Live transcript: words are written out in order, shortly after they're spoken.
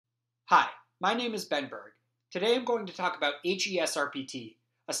My name is Berg. Today I'm going to talk about heSRPT,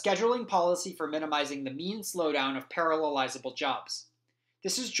 a scheduling policy for minimizing the mean slowdown of parallelizable jobs.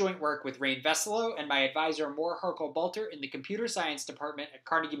 This is joint work with Rein Vesilo and my advisor Harchol-Balter in the Computer Science Department at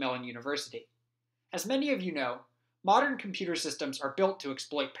Carnegie Mellon University. As many of you know, modern computer systems are built to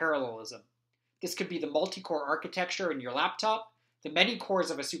exploit parallelism. This could be the multi-core architecture in your laptop, the many cores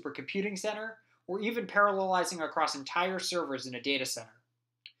of a supercomputing center, or even parallelizing across entire servers in a data center.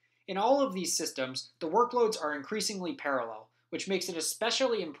 In all of these systems, the workloads are increasingly parallel, which makes it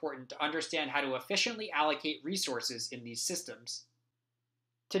especially important to understand how to efficiently allocate resources in these systems.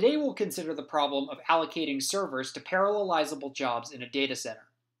 Today we'll consider the problem of allocating servers to parallelizable jobs in a data center.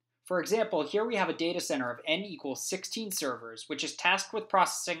 For example, here we have a data center of n equals 16 servers, which is tasked with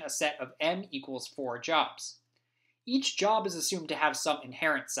processing a set of m equals 4 jobs. Each job is assumed to have some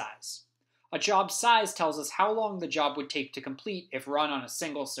inherent size. A job size tells us how long the job would take to complete if run on a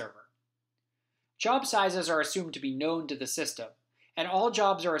single server. Job sizes are assumed to be known to the system, and all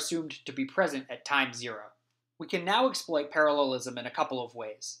jobs are assumed to be present at time 0. We can now exploit parallelism in a couple of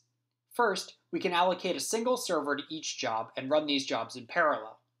ways. First, we can allocate a single server to each job and run these jobs in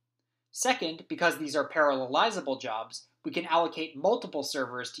parallel. Second, because these are parallelizable jobs, we can allocate multiple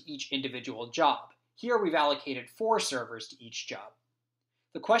servers to each individual job. Here we've allocated 4 servers to each job.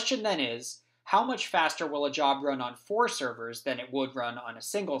 The question then is, how much faster will a job run on 4 servers than it would run on a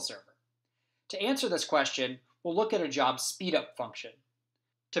single server? To answer this question, we'll look at a job speedup function.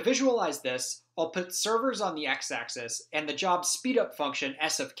 To visualize this, I'll put servers on the x-axis and the job speedup function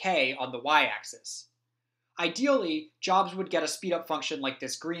s of k on the y-axis. Ideally, jobs would get a speedup function like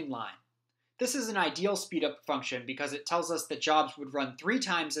this green line. This is an ideal speedup function because it tells us that jobs would run 3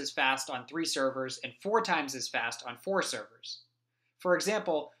 times as fast on 3 servers and 4 times as fast on 4 servers. For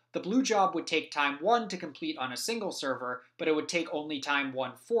example, the blue job would take time 1 to complete on a single server, but it would take only time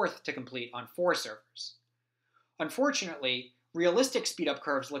 1/4 to complete on 4 servers. Unfortunately, realistic speedup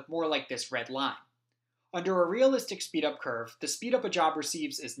curves look more like this red line. Under a realistic speedup curve, the speedup a job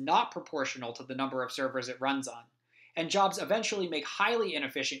receives is not proportional to the number of servers it runs on, and jobs eventually make highly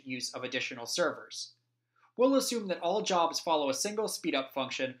inefficient use of additional servers. We'll assume that all jobs follow a single speedup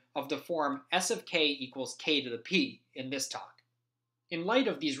function of the form s of k equals k to the p in this talk. In light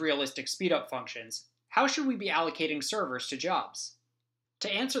of these realistic speedup functions, how should we be allocating servers to jobs? To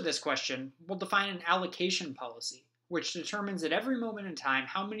answer this question, we'll define an allocation policy, which determines at every moment in time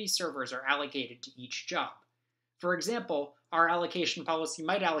how many servers are allocated to each job. For example, our allocation policy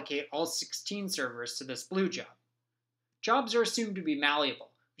might allocate all 16 servers to this blue job. Jobs are assumed to be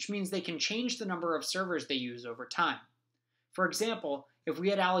malleable, which means they can change the number of servers they use over time. For example, if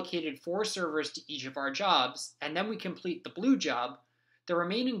we had allocated 4 servers to each of our jobs, and then we complete the blue job, the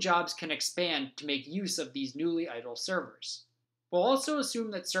remaining jobs can expand to make use of these newly idle servers. We'll also assume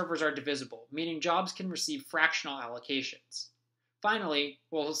that servers are divisible, meaning jobs can receive fractional allocations. Finally,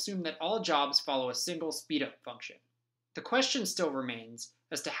 we'll assume that all jobs follow a single speedup function. The question still remains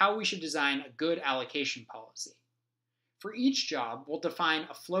as to how we should design a good allocation policy. For each job, we'll define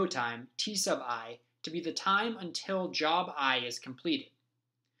a flow time, t sub I, to be the time until job I is completed.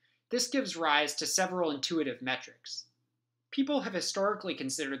 This gives rise to several intuitive metrics. People have historically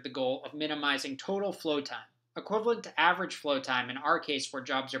considered the goal of minimizing total flow time, equivalent to average flow time in our case where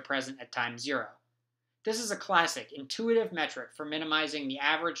jobs are present at time 0. This is a classic, intuitive metric for minimizing the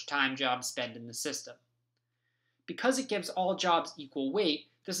average time jobs spend in the system. Because it gives all jobs equal weight,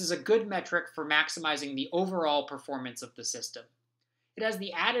 this is a good metric for maximizing the overall performance of the system. It has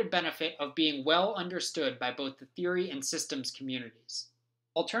the added benefit of being well understood by both the theory and systems communities.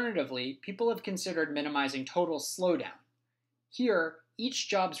 Alternatively, people have considered minimizing total slowdown. Here, each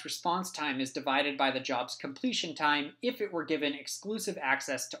job's response time is divided by the job's completion time if it were given exclusive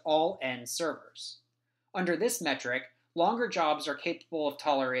access to all n servers. Under this metric, longer jobs are capable of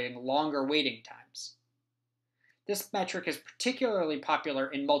tolerating longer waiting times. This metric is particularly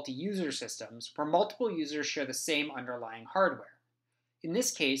popular in multi-user systems where multiple users share the same underlying hardware. In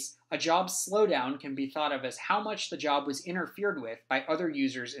this case, a job's slowdown can be thought of as how much the job was interfered with by other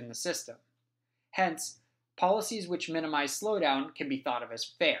users in the system. Hence, policies which minimize slowdown can be thought of as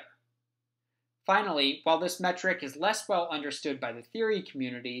fair. Finally, while this metric is less well understood by the theory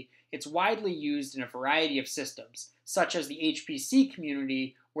community, it's widely used in a variety of systems, such as the HPC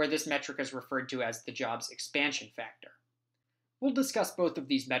community, where this metric is referred to as the job's expansion factor. We'll discuss both of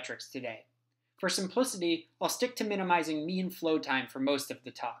these metrics today. For simplicity, I'll stick to minimizing mean flow time for most of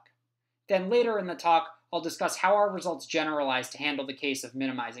the talk. Then later in the talk, I'll discuss how our results generalize to handle the case of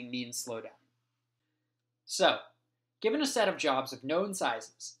minimizing mean slowdown. So, given a set of jobs of known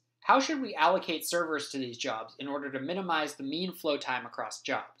sizes, how should we allocate servers to these jobs in order to minimize the mean flow time across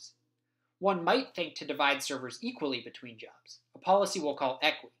jobs? One might think to divide servers equally between jobs, a policy we'll call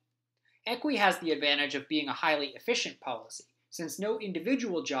equi. Equi has the advantage of being a highly efficient policy, since no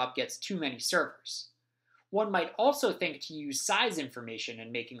individual job gets too many servers. One might also think to use size information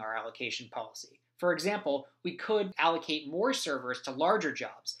in making our allocation policy. For example, we could allocate more servers to larger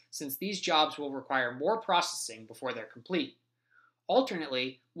jobs, since these jobs will require more processing before they're complete.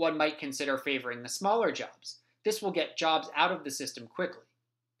 Alternately, one might consider favoring the smaller jobs. This will get jobs out of the system quickly.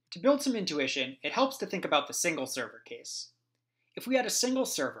 To build some intuition, it helps to think about the single server case. If we had a single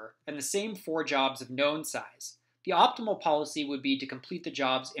server and the same 4 jobs of known size, the optimal policy would be to complete the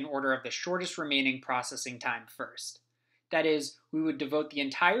jobs in order of the shortest remaining processing time first. That is, we would devote the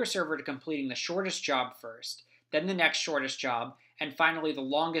entire server to completing the shortest job first, then the next shortest job, and finally the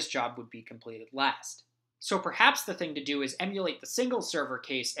longest job would be completed last. So perhaps the thing to do is emulate the single server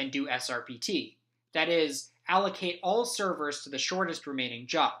case and do SRPT. That is, allocate all servers to the shortest remaining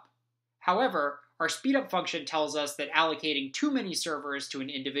job. However, our speedup function tells us that allocating too many servers to an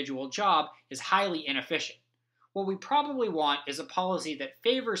individual job is highly inefficient. What we probably want is a policy that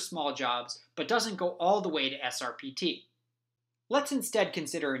favors small jobs but doesn't go all the way to SRPT. Let's instead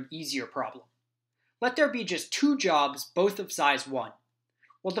consider an easier problem. Let there be just 2 jobs, both of size 1.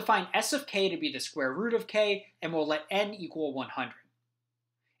 We'll define s of k to be the square root of k, and we'll let n equal 100.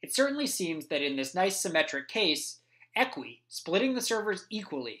 It certainly seems that in this nice symmetric case, equi, splitting the servers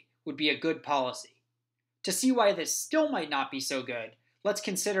equally, would be a good policy. To see why this still might not be so good, let's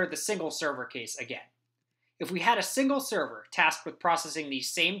consider the single server case again. If we had a single server tasked with processing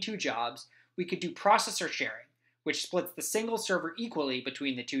these same 2 jobs, we could do processor sharing, which splits the single server equally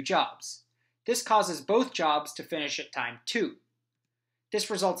between the 2 jobs. This causes both jobs to finish at time 2.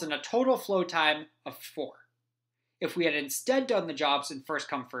 This results in a total flow time of 4. If we had instead done the jobs in first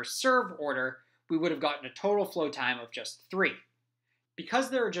come first serve order, we would have gotten a total flow time of just 3. Because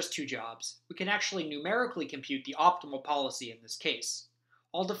there are just 2 jobs, we can actually numerically compute the optimal policy in this case.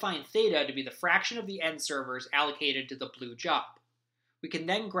 I'll define theta to be the fraction of the n servers allocated to the blue job. We can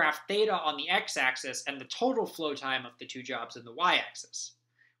then graph theta on the x-axis and the total flow time of the 2 jobs in the y-axis.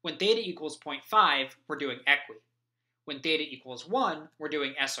 When theta equals 0.5, we're doing equi. When theta equals 1, we're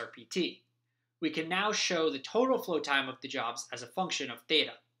doing SRPT. We can now show the total flow time of the jobs as a function of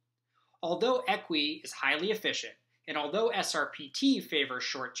theta. Although equi is highly efficient, and although SRPT favors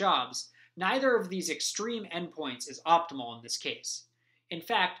short jobs, neither of these extreme endpoints is optimal in this case. In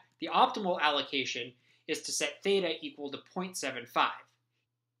fact, the optimal allocation is to set theta equal to 0.75.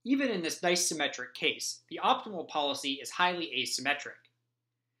 Even in this nice symmetric case, the optimal policy is highly asymmetric.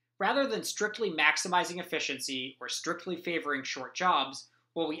 Rather than strictly maximizing efficiency or strictly favoring short jobs,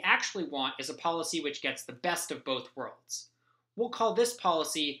 what we actually want is a policy which gets the best of both worlds. We'll call this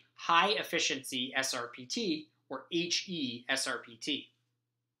policy High Efficiency SRPT, or heSRPT.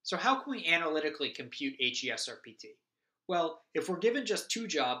 So how can we analytically compute heSRPT? Well, if we're given just 2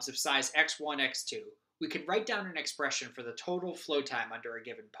 jobs of size x1, x2, we can write down an expression for the total flow time under a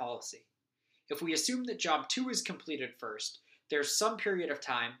given policy. If we assume that job 2 is completed first, there's some period of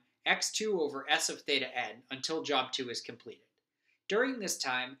time, x2 over s of theta n, until job 2 is completed. During this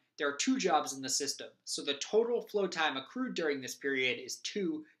time, there are 2 jobs in the system, so the total flow time accrued during this period is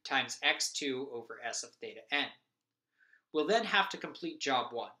 2 times x2 over s of theta n. We'll then have to complete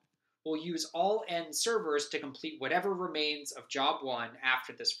job 1. We'll use all n servers to complete whatever remains of job 1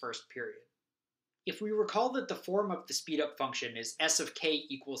 after this first period. If we recall that the form of the speedup function is s of k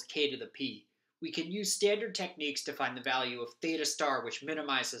equals k to the p, we can use standard techniques to find the value of theta star which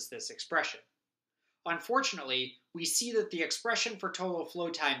minimizes this expression. Unfortunately, we see that the expression for total flow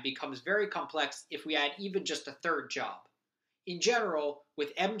time becomes very complex if we add even just a 3rd job. In general,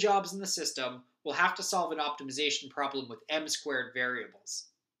 with m jobs in the system, we'll have to solve an optimization problem with m squared variables.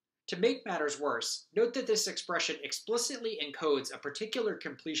 To make matters worse, note that this expression explicitly encodes a particular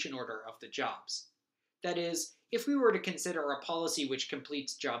completion order of the jobs. That is, if we were to consider a policy which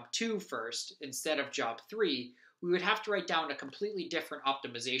completes job 2 first instead of job 3, we would have to write down a completely different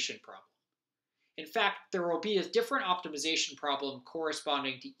optimization problem. In fact, there will be a different optimization problem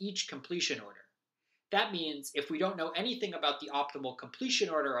corresponding to each completion order. That means if we don't know anything about the optimal completion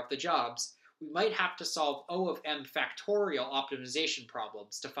order of the jobs, we might have to solve O of m factorial optimization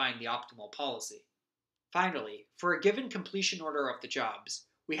problems to find the optimal policy. Finally, for a given completion order of the jobs,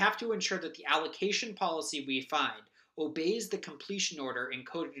 we have to ensure that the allocation policy we find obeys the completion order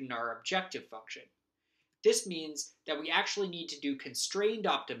encoded in our objective function. This means that we actually need to do constrained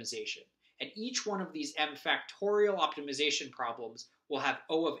optimization, and each one of these m factorial optimization problems will have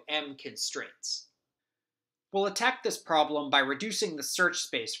O of m constraints. We'll attack this problem by reducing the search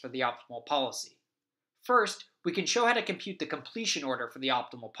space for the optimal policy. First, we can show how to compute the completion order for the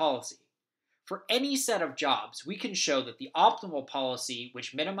optimal policy. For any set of jobs, we can show that the optimal policy,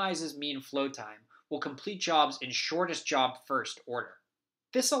 which minimizes mean flow time, will complete jobs in shortest job first order.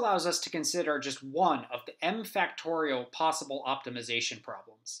 This allows us to consider just one of the m factorial possible optimization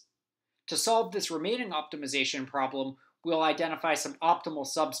problems. To solve this remaining optimization problem, we'll identify some optimal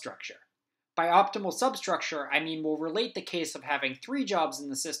substructure. By optimal substructure, I mean we'll relate the case of having 3 jobs in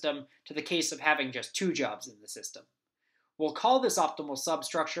the system to the case of having just 2 jobs in the system. We'll call this optimal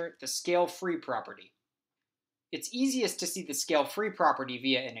substructure the scale-free property. It's easiest to see the scale-free property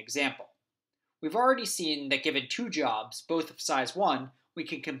via an example. We've already seen that given 2 jobs, both of size 1, we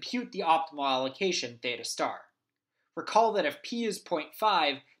can compute the optimal allocation theta star. Recall that if p is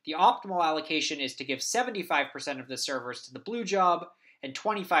 0.5, the optimal allocation is to give 75% of the servers to the blue job and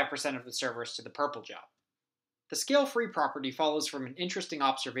 25% of the servers to the purple job. The scale-free property follows from an interesting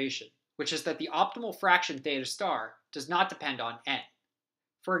observation, which is that the optimal fraction theta star does not depend on n.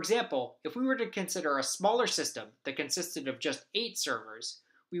 For example, if we were to consider a smaller system that consisted of just 8 servers,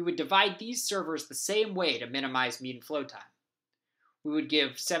 we would divide these servers the same way to minimize mean flow time. We would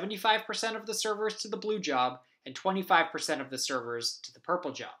give 75% of the servers to the blue job and 25% of the servers to the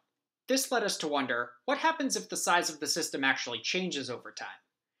purple job. This led us to wonder, what happens if the size of the system actually changes over time?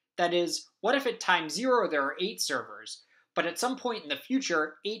 That is, what if at time 0 there are 8 servers, but at some point in the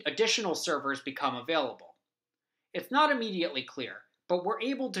future, 8 additional servers become available? It's not immediately clear, but we're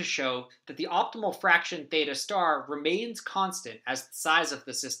able to show that the optimal fraction theta star remains constant as the size of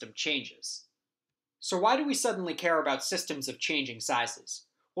the system changes. So why do we suddenly care about systems of changing sizes?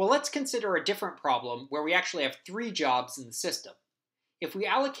 Well, let's consider a different problem where we actually have 3 jobs in the system. If we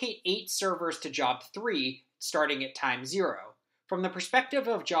allocate 8 servers to job 3, starting at time 0, from the perspective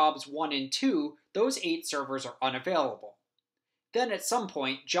of jobs 1 and 2, those 8 servers are unavailable. Then at some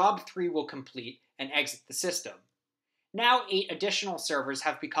point, job 3 will complete and exit the system. Now 8 additional servers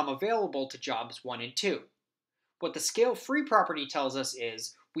have become available to jobs 1 and 2. What the scale-free property tells us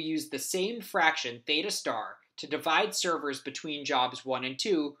is we use the same fraction theta star to divide servers between jobs 1 and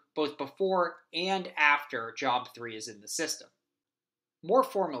 2, both before and after job 3 is in the system. More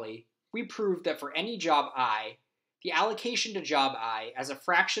formally, we proved that for any job I, the allocation to job I as a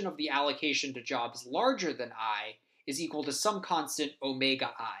fraction of the allocation to jobs larger than I is equal to some constant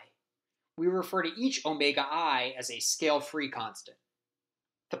omega I. We refer to each omega I as a scale-free constant.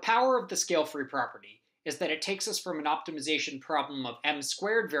 The power of the scale-free property is that it takes us from an optimization problem of m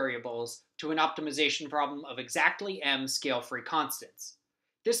squared variables to an optimization problem of exactly m scale-free constants.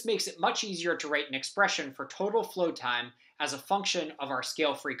 This makes it much easier to write an expression for total flow time as a function of our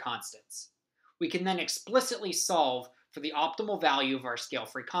scale-free constants. We can then explicitly solve for the optimal value of our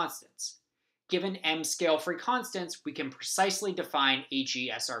scale-free constants. Given m scale-free constants, we can precisely define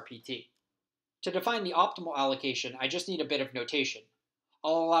heSRPT. To define the optimal allocation, I just need a bit of notation.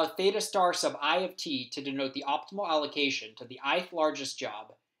 I'll allow theta star sub I of t to denote the optimal allocation to the ith largest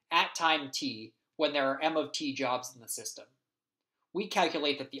job at time t when there are m of t jobs in the system. We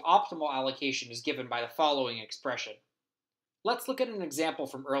calculate that the optimal allocation is given by the following expression. Let's look at an example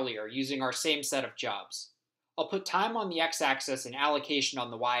from earlier using our same set of jobs. I'll put time on the x-axis and allocation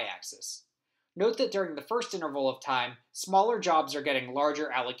on the y-axis. Note that during the first interval of time, smaller jobs are getting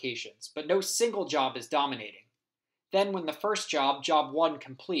larger allocations, but no single job is dominating. Then when the first job, job 1,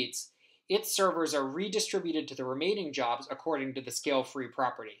 completes, its servers are redistributed to the remaining jobs according to the scale-free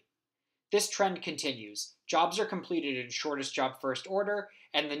property. This trend continues. Jobs are completed in shortest job first order,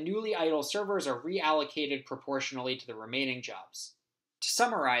 and the newly idle servers are reallocated proportionally to the remaining jobs. To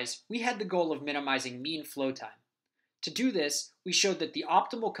summarize, we had the goal of minimizing mean flow time. To do this, we showed that the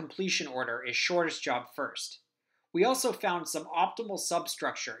optimal completion order is shortest job first. We also found some optimal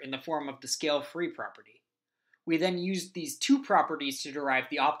substructure in the form of the scale-free property. We then used these 2 properties to derive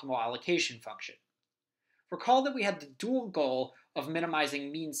the optimal allocation function. Recall that we had the dual goal of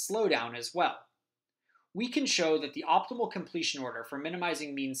minimizing mean slowdown as well. We can show that the optimal completion order for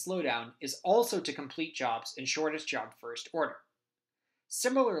minimizing mean slowdown is also to complete jobs in shortest job first order.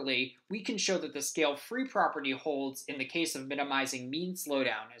 Similarly, we can show that the scale-free property holds in the case of minimizing mean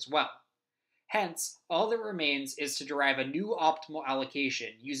slowdown as well. Hence, all that remains is to derive a new optimal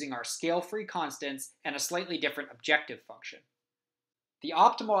allocation using our scale-free constants and a slightly different objective function. The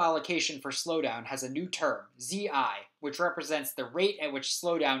optimal allocation for slowdown has a new term, Zi, which represents the rate at which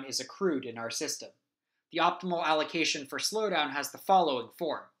slowdown is accrued in our system. The optimal allocation for slowdown has the following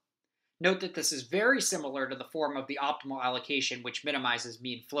form. Note that this is very similar to the form of the optimal allocation which minimizes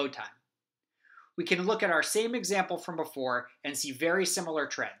mean flow time. We can look at our same example from before and see very similar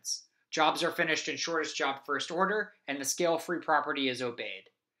trends. Jobs are finished in shortest job first order, and the scale-free property is obeyed.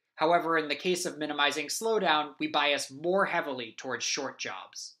 However, in the case of minimizing slowdown, we bias more heavily towards short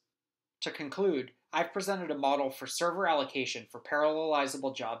jobs. To conclude, I've presented a model for server allocation for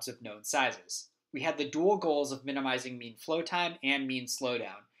parallelizable jobs of known sizes. We had the dual goals of minimizing mean flow time and mean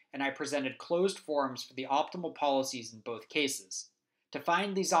slowdown, and I presented closed forums for the optimal policies in both cases. To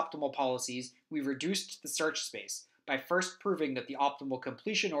find these optimal policies, we reduced the search space by first proving that the optimal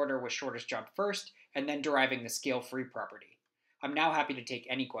completion order was shortest job first, and then deriving the scale-free property. I'm now happy to take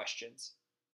any questions.